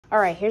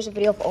Alright, here's a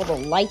video of all the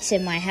lights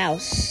in my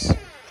house.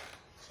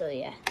 So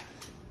yeah.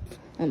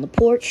 On the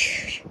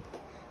porch,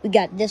 we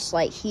got this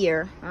light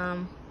here.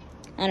 I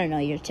don't know,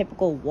 your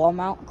typical wall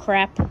mount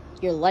crap.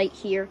 Your light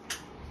here.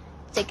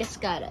 I think it's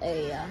got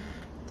a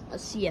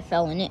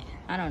CFL in it.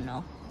 I don't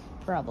know.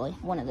 Probably.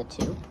 One of the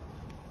two.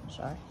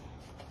 Sorry.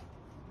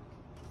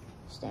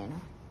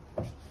 Stand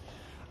up.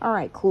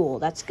 Alright, cool.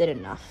 That's good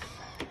enough.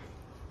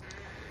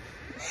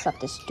 Shut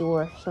this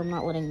door so I'm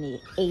not letting the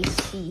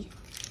AC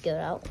get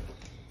out.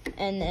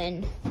 And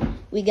then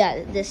we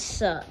got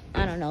this, I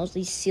don't know,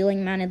 these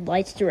ceiling mounted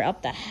lights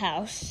throughout the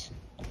house.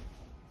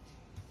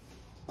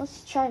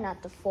 Let's try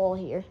not to fall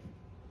here.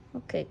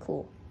 Okay,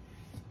 cool.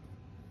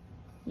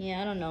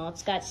 Yeah, I don't know.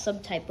 It's got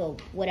some type of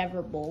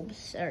whatever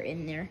bulbs are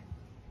in there.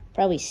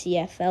 Probably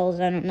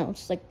CFLs, I don't know.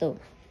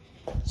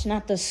 It's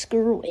not the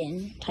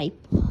screw-in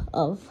type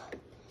of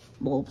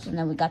bulbs. And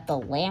then we got the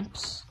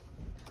lamps.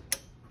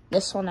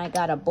 This one, I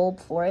got a bulb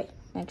for it.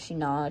 Actually,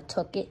 no, I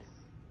took it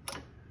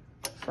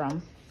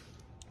from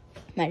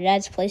my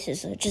dad's place.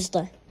 Is just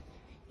done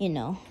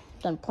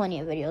plenty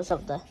of videos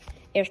of the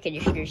air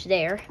conditioners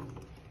there.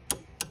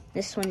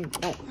 This one,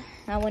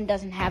 that one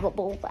doesn't have a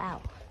bulb.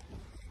 Ow.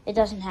 It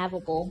doesn't have a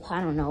bulb. I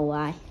don't know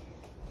why.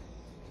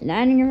 The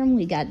dining room,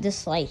 we got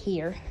this light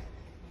here.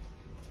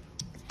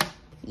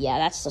 Yeah,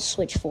 that's the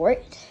switch for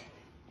it.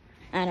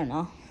 I don't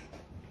know.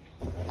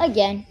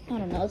 Again, I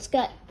don't know. It's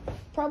got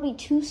probably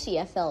 2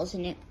 CFLs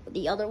in it.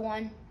 The other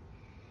one,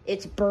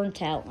 it's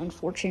burnt out,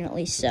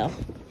 unfortunately. So,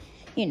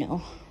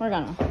 we're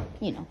gonna,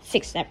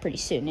 fix that pretty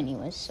soon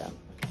anyways, so.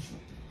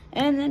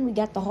 And then we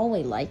got the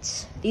hallway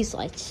lights. These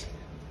lights.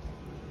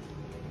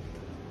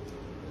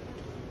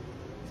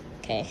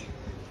 Okay.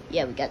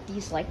 Yeah, we got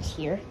these lights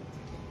here.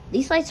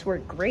 These lights were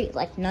great.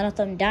 Like, none of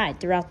them died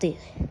throughout the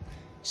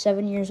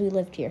 7 years we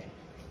lived here.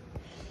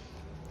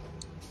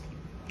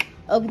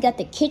 Oh, we got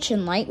the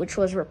kitchen light, which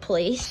was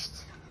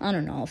replaced, I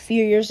don't know, a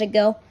few years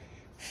ago.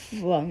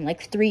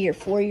 Like 3 or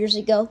 4 years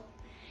ago.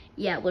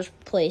 Yeah, it was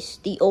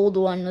replaced. The old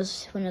one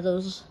was one of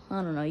those,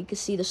 I don't know, you could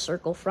see the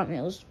circle from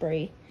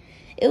it.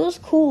 It was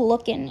cool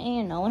looking,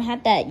 and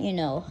had that,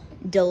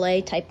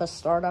 delay type of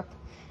startup.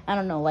 I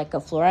don't know, like a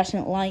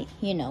fluorescent light,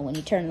 when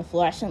you turn the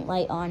fluorescent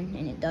light on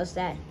and it does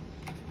that.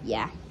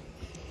 Yeah.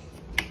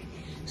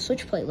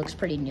 Switch plate looks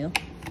pretty new.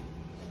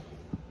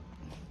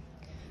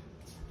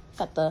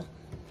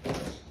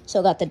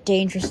 Got the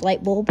dangerous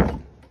light bulb.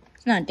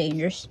 It's not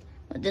dangerous,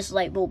 but this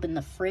light bulb in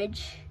the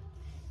fridge.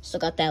 Still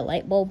got that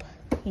light bulb.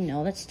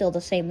 That's still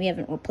the same. We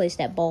haven't replaced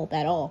that bulb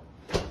at all.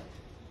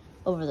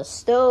 Over the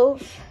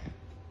stove.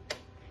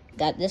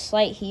 Got this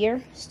light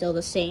here. Still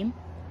the same.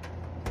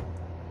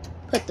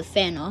 Put the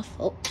fan off.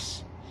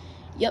 Oops.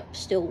 Yep,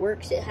 still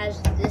works. It has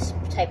this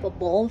type of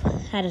bulb.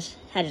 How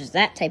does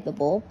that type of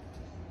bulb?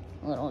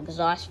 A little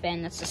exhaust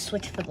fan. That's the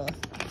switch for the,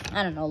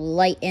 I don't know,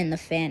 light and the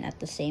fan at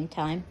the same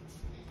time.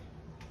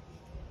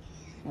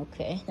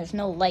 Okay, there's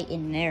no light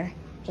in there.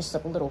 Just a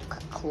little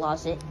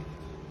closet.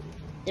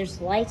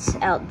 There's lights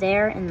out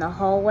there in the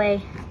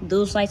hallway.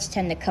 Those lights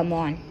tend to come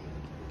on.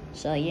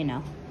 So, Hold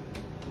on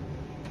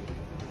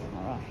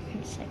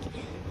a second.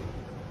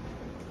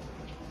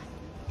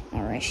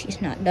 Alright,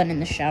 she's not done in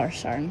the shower,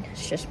 sorry.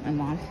 It's just my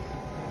mom.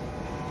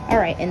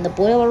 Alright, in the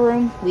boiler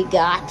room, we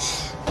got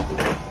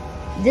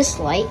this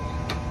light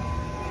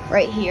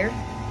right here.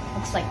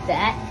 Looks like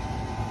that.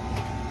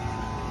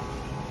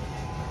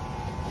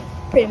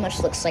 Pretty much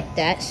looks like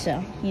that,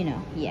 so,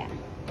 yeah.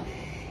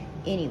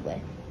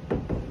 Anyway.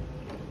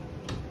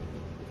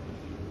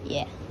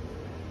 Yeah.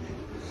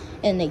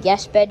 In the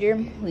guest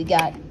bedroom, we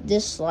got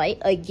this light.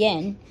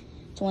 Again,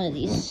 it's one of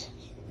these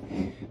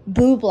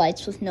boob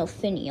lights with no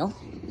finial.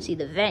 See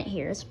the vent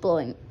here, it's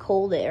blowing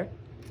cold air.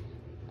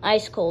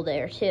 Ice cold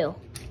air, too.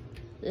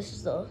 This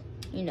is the,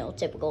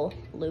 typical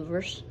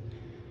louvers.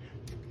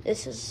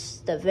 This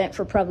is the vent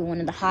for probably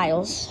one of the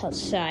aisles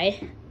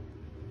outside.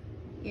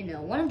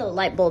 One of the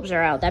light bulbs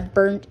are out. That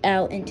burned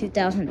out in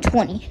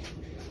 2020.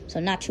 So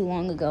not too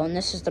long ago. And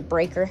this is the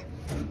breaker.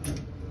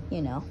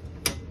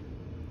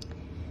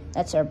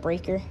 That's our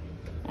breaker.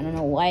 I don't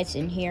know why it's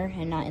in here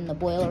and not in the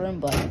boiler room,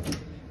 but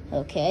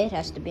okay, it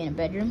has to be in a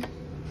bedroom.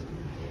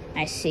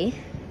 I see.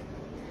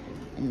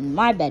 In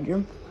my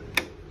bedroom,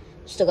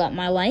 still got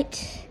my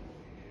light.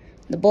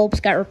 The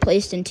bulbs got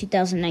replaced in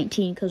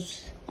 2019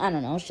 because, I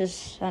don't know, it's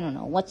just, I don't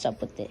know what's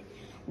up with it.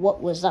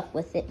 What was up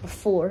with it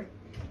before,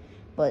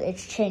 but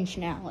it's changed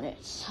now and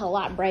it's a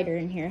lot brighter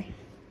in here.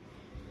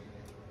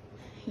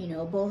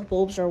 Both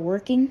bulbs are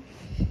working.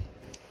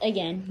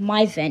 Again,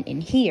 my vent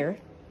in here.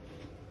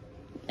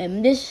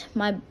 And this,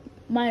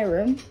 my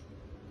room.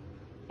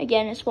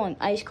 Again, it's blowing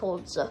ice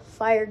cold. It's a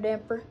fire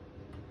damper.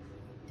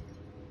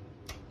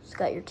 It's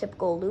got your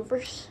typical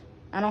louvers.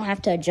 I don't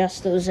have to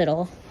adjust those at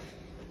all.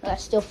 But I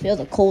still feel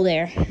the cold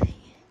air.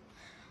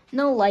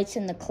 No lights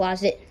in the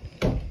closet.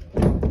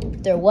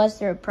 If there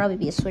would probably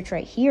be a switch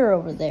right here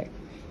over there.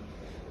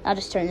 I'll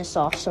just turn this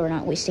off so we're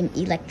not wasting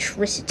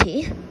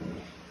electricity.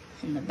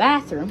 In the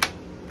bathroom,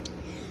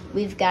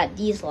 we've got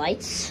these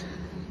lights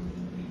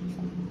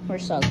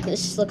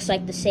This looks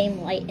like the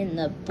same light in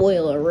the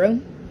boiler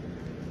room.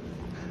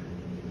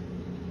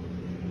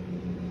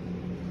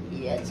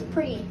 Yeah, it's a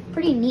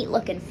pretty neat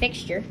looking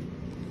fixture.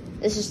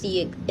 This is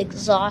the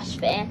exhaust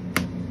fan.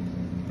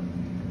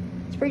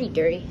 It's pretty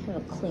dirty.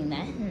 I'll clean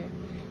that. And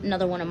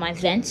another one of my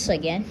vents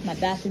again, my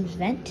bathroom's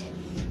vent.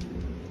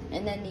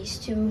 And then these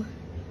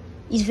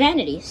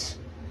vanities.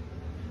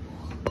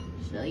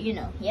 So, you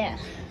know, yeah,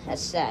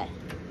 that's that.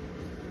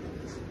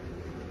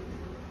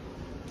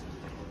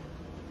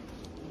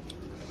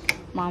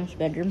 Mom's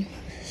bedroom.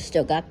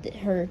 Still got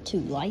her 2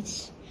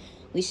 lights.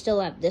 We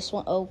still have this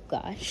one. Oh,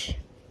 gosh.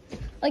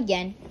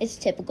 Again, it's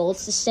typical.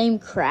 It's the same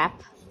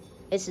crap.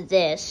 It's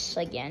this,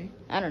 again.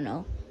 I don't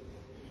know.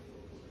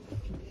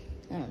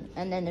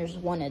 And then there's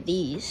one of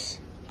these.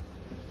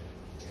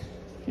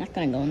 I'm not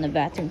going to go in the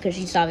bathroom because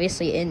she's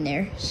obviously in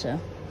there. So,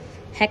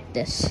 heck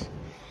this.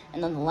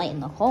 And then the light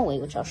in the hallway,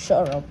 which I'll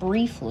show her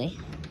briefly.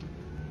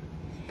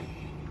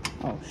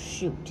 Oh,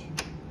 shoot.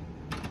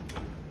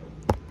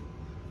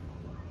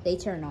 They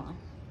turn on.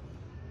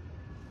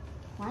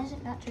 Why is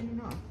it not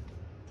turning on?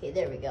 Okay,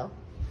 there we go.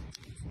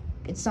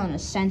 It's on a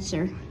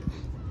sensor.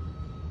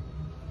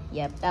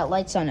 Yep, that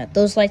light's on it.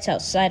 Those lights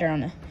outside are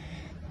on a...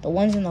 The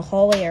ones in the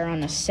hallway are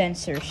on a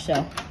sensor,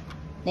 so...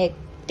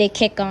 They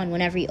kick on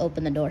whenever you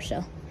open the door,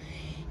 so...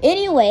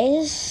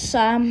 Anyways,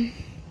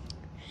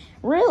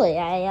 really,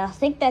 I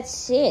think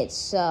that's it,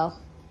 so...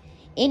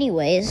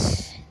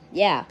 Anyways,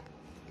 yeah.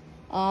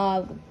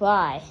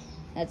 Goodbye.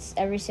 That's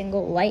every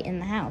single light in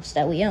the house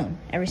that we own.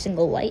 Every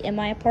single light in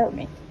my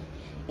apartment.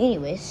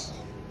 Anyways,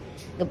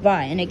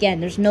 goodbye. And again,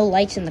 there's no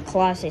lights in the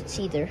closets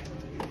either.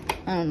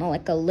 I don't know,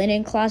 like a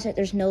linen closet.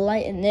 There's no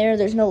light in there.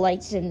 There's no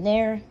lights in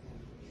there.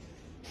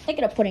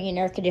 Thinking of putting an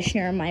air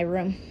conditioner in my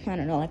room. I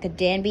don't know, like a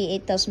Danby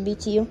 8000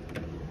 BTU.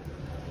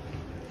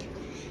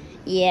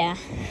 Yeah.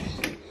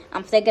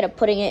 I'm thinking of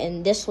putting it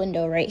in this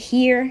window right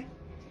here.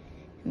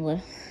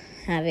 We'll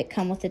have it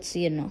come with its,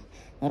 you know,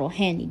 little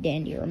handy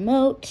dandy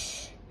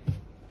remote.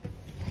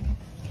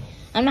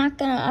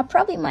 I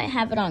probably might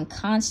have it on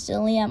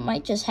constantly. I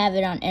might just have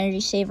it on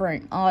energy saver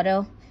and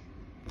auto.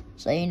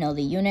 So, you know,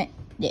 the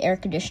air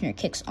conditioner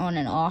kicks on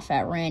and off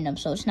at random,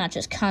 so it's not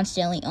just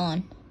constantly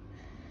on.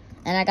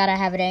 And I gotta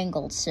have it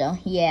angled, so,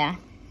 yeah.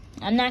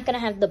 I'm not gonna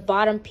have the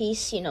bottom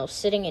piece, you know,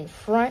 sitting in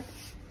front.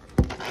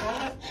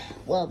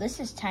 Well, this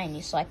is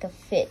tiny, so I could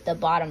fit the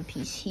bottom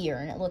piece here,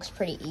 and it looks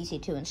pretty easy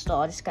to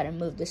install. I just gotta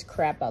move this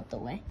crap out the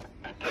way.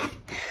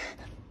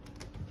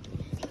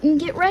 And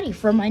get ready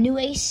for my new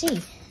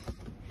AC.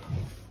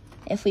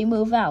 If we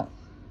move out,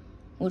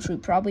 which we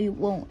probably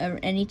won't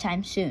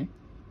anytime soon,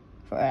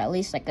 for at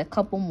least like a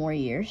couple more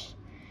years.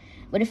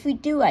 But if we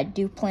do, I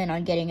do plan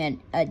on getting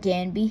a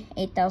Danby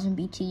 8000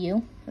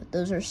 BTU, if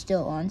those are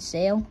still on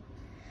sale.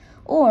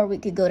 Or we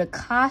could go to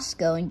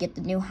Costco and get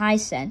the new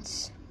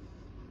Hisense,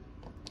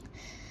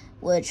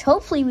 which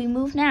hopefully we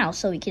move now,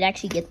 so we could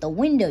actually get the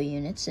window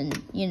units.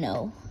 And, you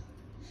know,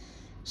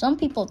 some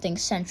people think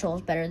Central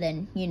is better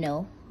than, you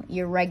know,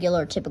 your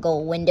regular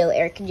typical window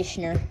air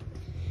conditioner.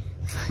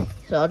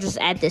 So I'll just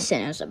add this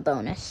in as a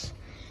bonus.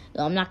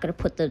 So I'm not going to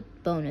put the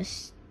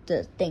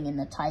thing in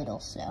the title,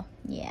 so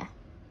yeah.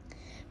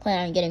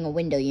 Plan on getting a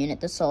window unit,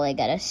 that's all I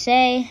gotta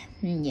say.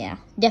 Yeah,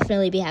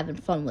 definitely be having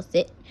fun with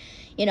it.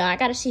 You know, I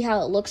gotta see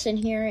how it looks in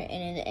here,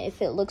 and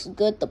if it looks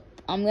good,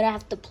 I'm gonna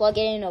have to plug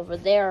it in over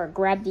there or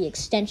grab the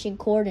extension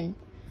cord and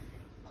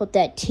put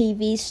that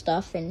TV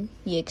stuff in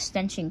the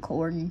extension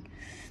cord. And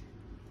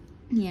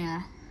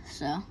yeah,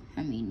 so,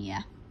 I mean,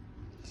 yeah.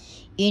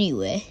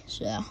 Anyway,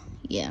 so,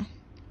 yeah.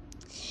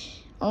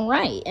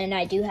 Alright, and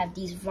I do have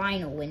these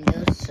vinyl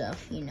windows, so,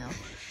 you know.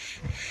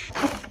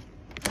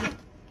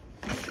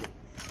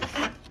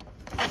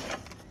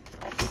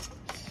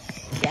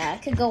 Yeah, I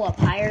could go up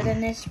higher than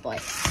this, but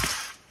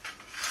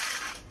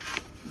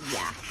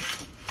yeah.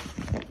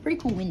 Pretty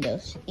cool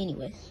windows.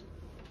 Anyways,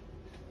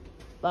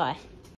 bye.